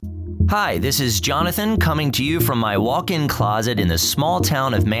Hi, this is Jonathan coming to you from my walk-in closet in the small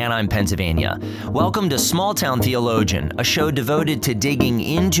town of Manheim, Pennsylvania. Welcome to Small Town Theologian, a show devoted to digging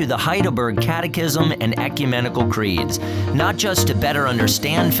into the Heidelberg Catechism and ecumenical creeds, not just to better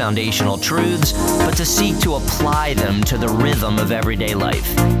understand foundational truths, but to seek to apply them to the rhythm of everyday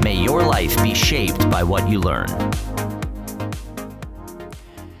life. May your life be shaped by what you learn.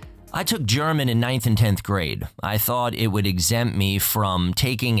 I took German in 9th and 10th grade. I thought it would exempt me from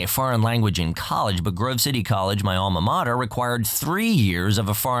taking a foreign language in college, but Grove City College, my alma mater, required 3 years of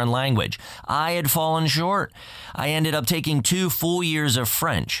a foreign language. I had fallen short. I ended up taking 2 full years of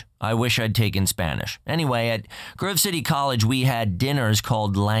French. I wish I'd taken Spanish. Anyway, at Grove City College, we had dinners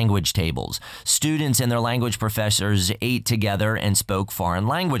called language tables. Students and their language professors ate together and spoke foreign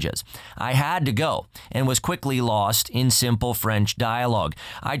languages. I had to go and was quickly lost in simple French dialogue.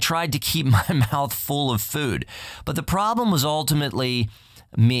 I tried to keep my mouth full of food, but the problem was ultimately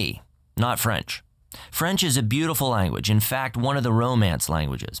me, not French. French is a beautiful language, in fact, one of the Romance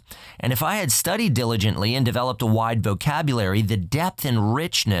languages. And if I had studied diligently and developed a wide vocabulary, the depth and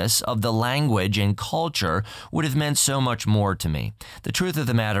richness of the language and culture would have meant so much more to me. The truth of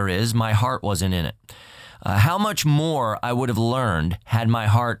the matter is, my heart wasn't in it. How much more I would have learned had my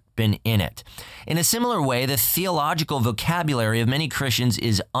heart been in it. In a similar way, the theological vocabulary of many Christians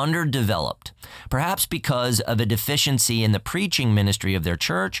is underdeveloped, perhaps because of a deficiency in the preaching ministry of their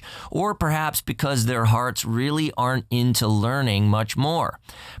church, or perhaps because their hearts really aren't into learning much more.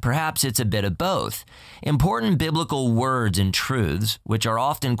 Perhaps it's a bit of both. Important biblical words and truths, which are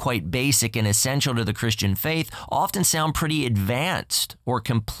often quite basic and essential to the Christian faith, often sound pretty advanced or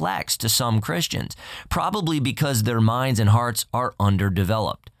complex to some Christians, probably because their minds and hearts are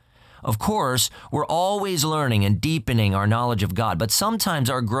underdeveloped. Of course, we're always learning and deepening our knowledge of God, but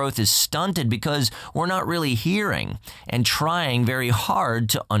sometimes our growth is stunted because we're not really hearing and trying very hard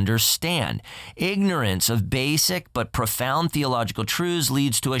to understand. Ignorance of basic but profound theological truths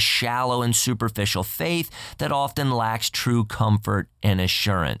leads to a shallow and superficial faith that often lacks true comfort and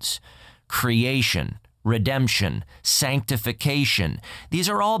assurance. Creation, redemption, sanctification. These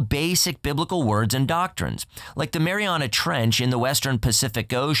are all basic biblical words and doctrines. Like the Mariana Trench in the Western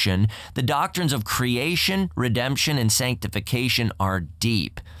Pacific Ocean, the doctrines of creation, redemption, and sanctification are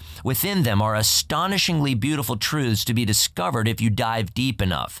deep. Within them are astonishingly beautiful truths to be discovered if you dive deep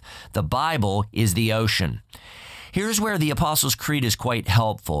enough. The Bible is the ocean. Here's where the Apostles' Creed is quite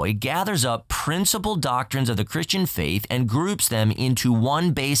helpful. It gathers up principal doctrines of the Christian faith and groups them into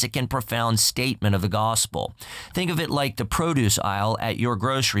one basic and profound statement of the gospel. Think of it like the produce aisle at your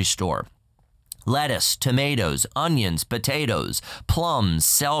grocery store. Lettuce, tomatoes, onions, potatoes, plums,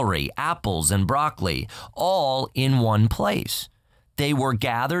 celery, apples, and broccoli, all in one place. They were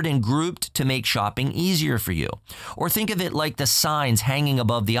gathered and grouped to make shopping easier for you. Or think of it like the signs hanging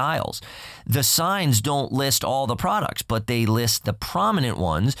above the aisles. The signs don't list all the products, but they list the prominent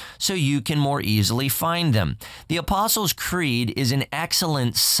ones so you can more easily find them. The Apostles' Creed is an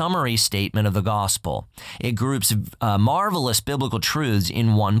excellent summary statement of the gospel. It groups marvelous biblical truths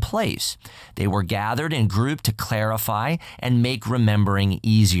in one place. They were gathered and grouped to clarify and make remembering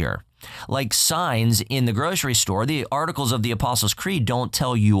easier. Like signs in the grocery store, the articles of the Apostles' Creed don't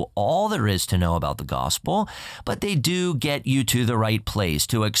tell you all there is to know about the gospel, but they do get you to the right place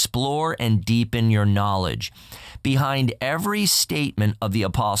to explore and deepen your knowledge. Behind every statement of the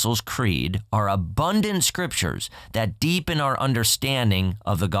Apostles' Creed are abundant scriptures that deepen our understanding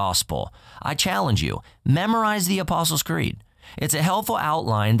of the gospel. I challenge you, memorize the Apostles' Creed. It's a helpful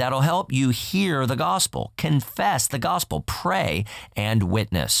outline that'll help you hear the gospel, confess the gospel, pray, and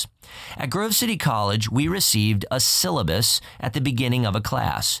witness. At Grove City College, we received a syllabus at the beginning of a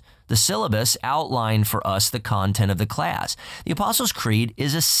class. The syllabus outlined for us the content of the class. The Apostles' Creed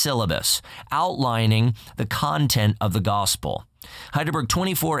is a syllabus outlining the content of the gospel. Heidelberg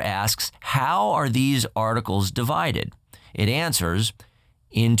 24 asks, how are these articles divided? It answers,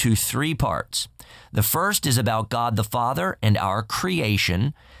 into 3 parts. The first is about God the Father and our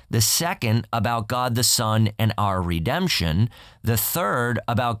creation. The second about God the Son and our redemption. The third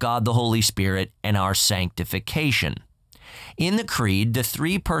about God the Holy Spirit and our sanctification. In the Creed, the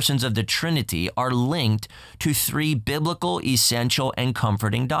 3 persons of the Trinity are linked to 3 biblical, essential, and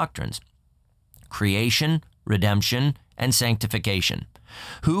comforting doctrines: creation, redemption, and sanctification.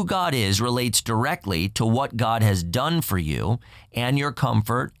 Who God is relates directly to what God has done for you, and your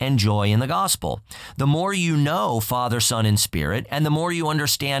comfort and joy in the gospel. The more you know Father, Son, and Spirit, and the more you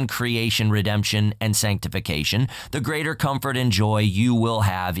understand creation, redemption, and sanctification, the greater comfort and joy you will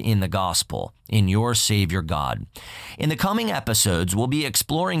have in the gospel, in your Savior God. In the coming episodes, we'll be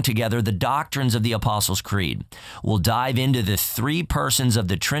exploring together the doctrines of the Apostles' Creed. We'll dive into the three persons of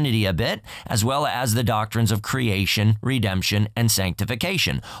the Trinity a bit, as well as the doctrines of creation, redemption, and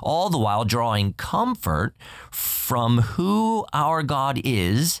sanctification, all the while drawing comfort from who our God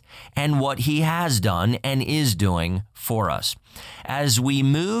is and what He has done and is doing for us. As we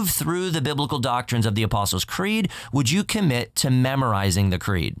move through the biblical doctrines of the Apostles' Creed, would you commit to memorizing the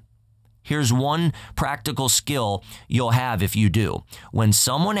Creed? Here's one practical skill you'll have if you do. When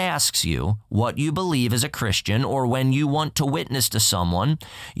someone asks you what you believe as a Christian, or when you want to witness to someone,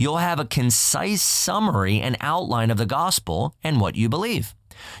 you'll have a concise summary and outline of the gospel and what you believe.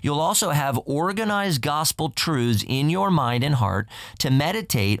 You'll also have organized gospel truths in your mind and heart to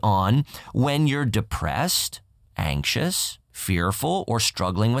meditate on when you're depressed, anxious, fearful, or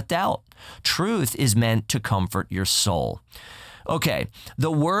struggling with doubt. Truth is meant to comfort your soul. Okay,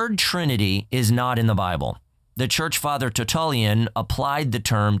 the word Trinity is not in the Bible. The church father Tertullian applied the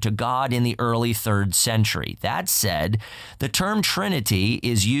term to God in the early 3rd century. That said, the term Trinity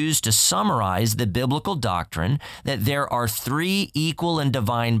is used to summarize the biblical doctrine that there are three equal and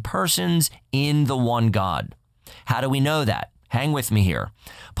divine persons in the one God. How do we know that? Hang with me here.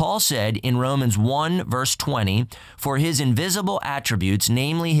 Paul said in Romans 1, verse 20, "For His invisible attributes,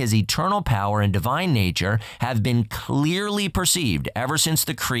 namely His eternal power and divine nature, have been clearly perceived ever since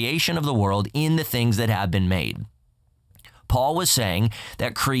the creation of the world in the things that have been made." Paul was saying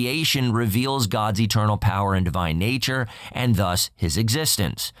that creation reveals God's eternal power and divine nature, and thus His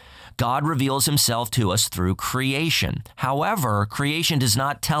existence. God reveals Himself to us through creation. However, creation does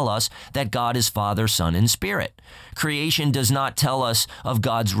not tell us that God is Father, Son, and Spirit. Creation does not tell us of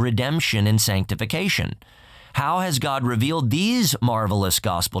God's redemption and sanctification. How has God revealed these marvelous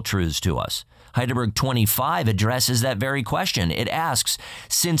gospel truths to us? Heidelberg 25 addresses that very question. It asks,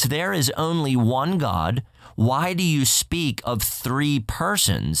 "Since there is only one God, why do you speak of three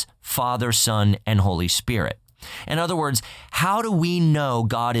persons, Father, Son, and Holy Spirit?" In other words, how do we know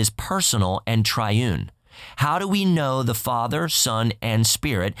God is personal and triune? How do we know the Father, Son, and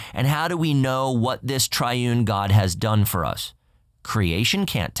Spirit? And how do we know what this triune God has done for us? Creation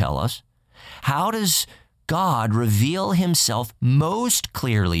can't tell us. How does God reveal Himself most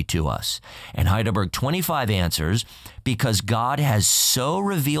clearly to us? And Heidelberg 25 answers, because God has so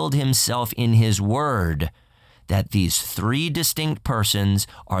revealed Himself in His Word that these three distinct persons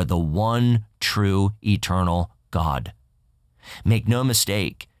are the one true eternal God. Make no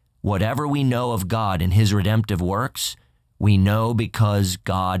mistake, whatever we know of God and His redemptive works, we know because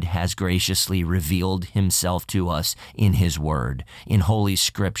God has graciously revealed Himself to us in His Word, in Holy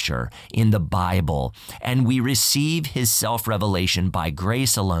Scripture, in the Bible, and we receive His self-revelation by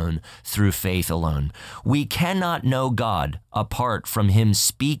grace alone, through faith alone. We cannot know God apart from Him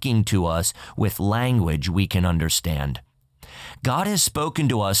speaking to us with language we can understand. God has spoken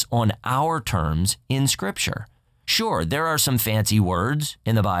to us on our terms in Scripture. Sure, there are some fancy words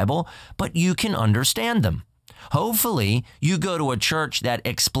in the Bible, but you can understand them. Hopefully, you go to a church that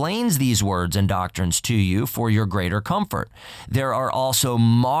explains these words and doctrines to you for your greater comfort. There are also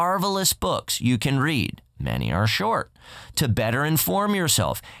marvelous books you can read. Many are short. To better inform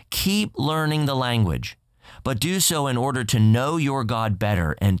yourself, keep learning the language, but do so in order to know your God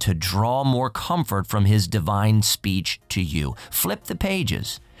better and to draw more comfort from His divine speech to you. Flip the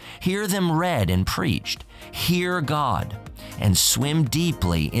pages. Hear them read and preached. Hear God and swim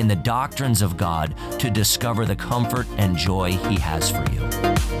deeply in the doctrines of God to discover the comfort and joy He has for you.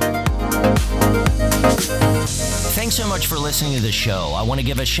 Thanks so much for listening to the show. I want to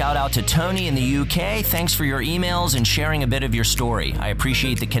give a shout out to Tony in the UK. Thanks for your emails and sharing a bit of your story. I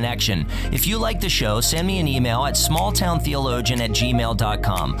appreciate the connection. If you like the show, send me an email at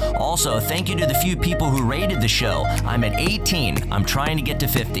smalltowntheologian@gmail.com. Also, thank you to the few people who rated the show. I'm at 18. I'm trying to get to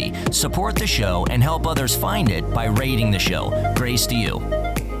 50. Support the show and help others find it by rating the show. Grace to you.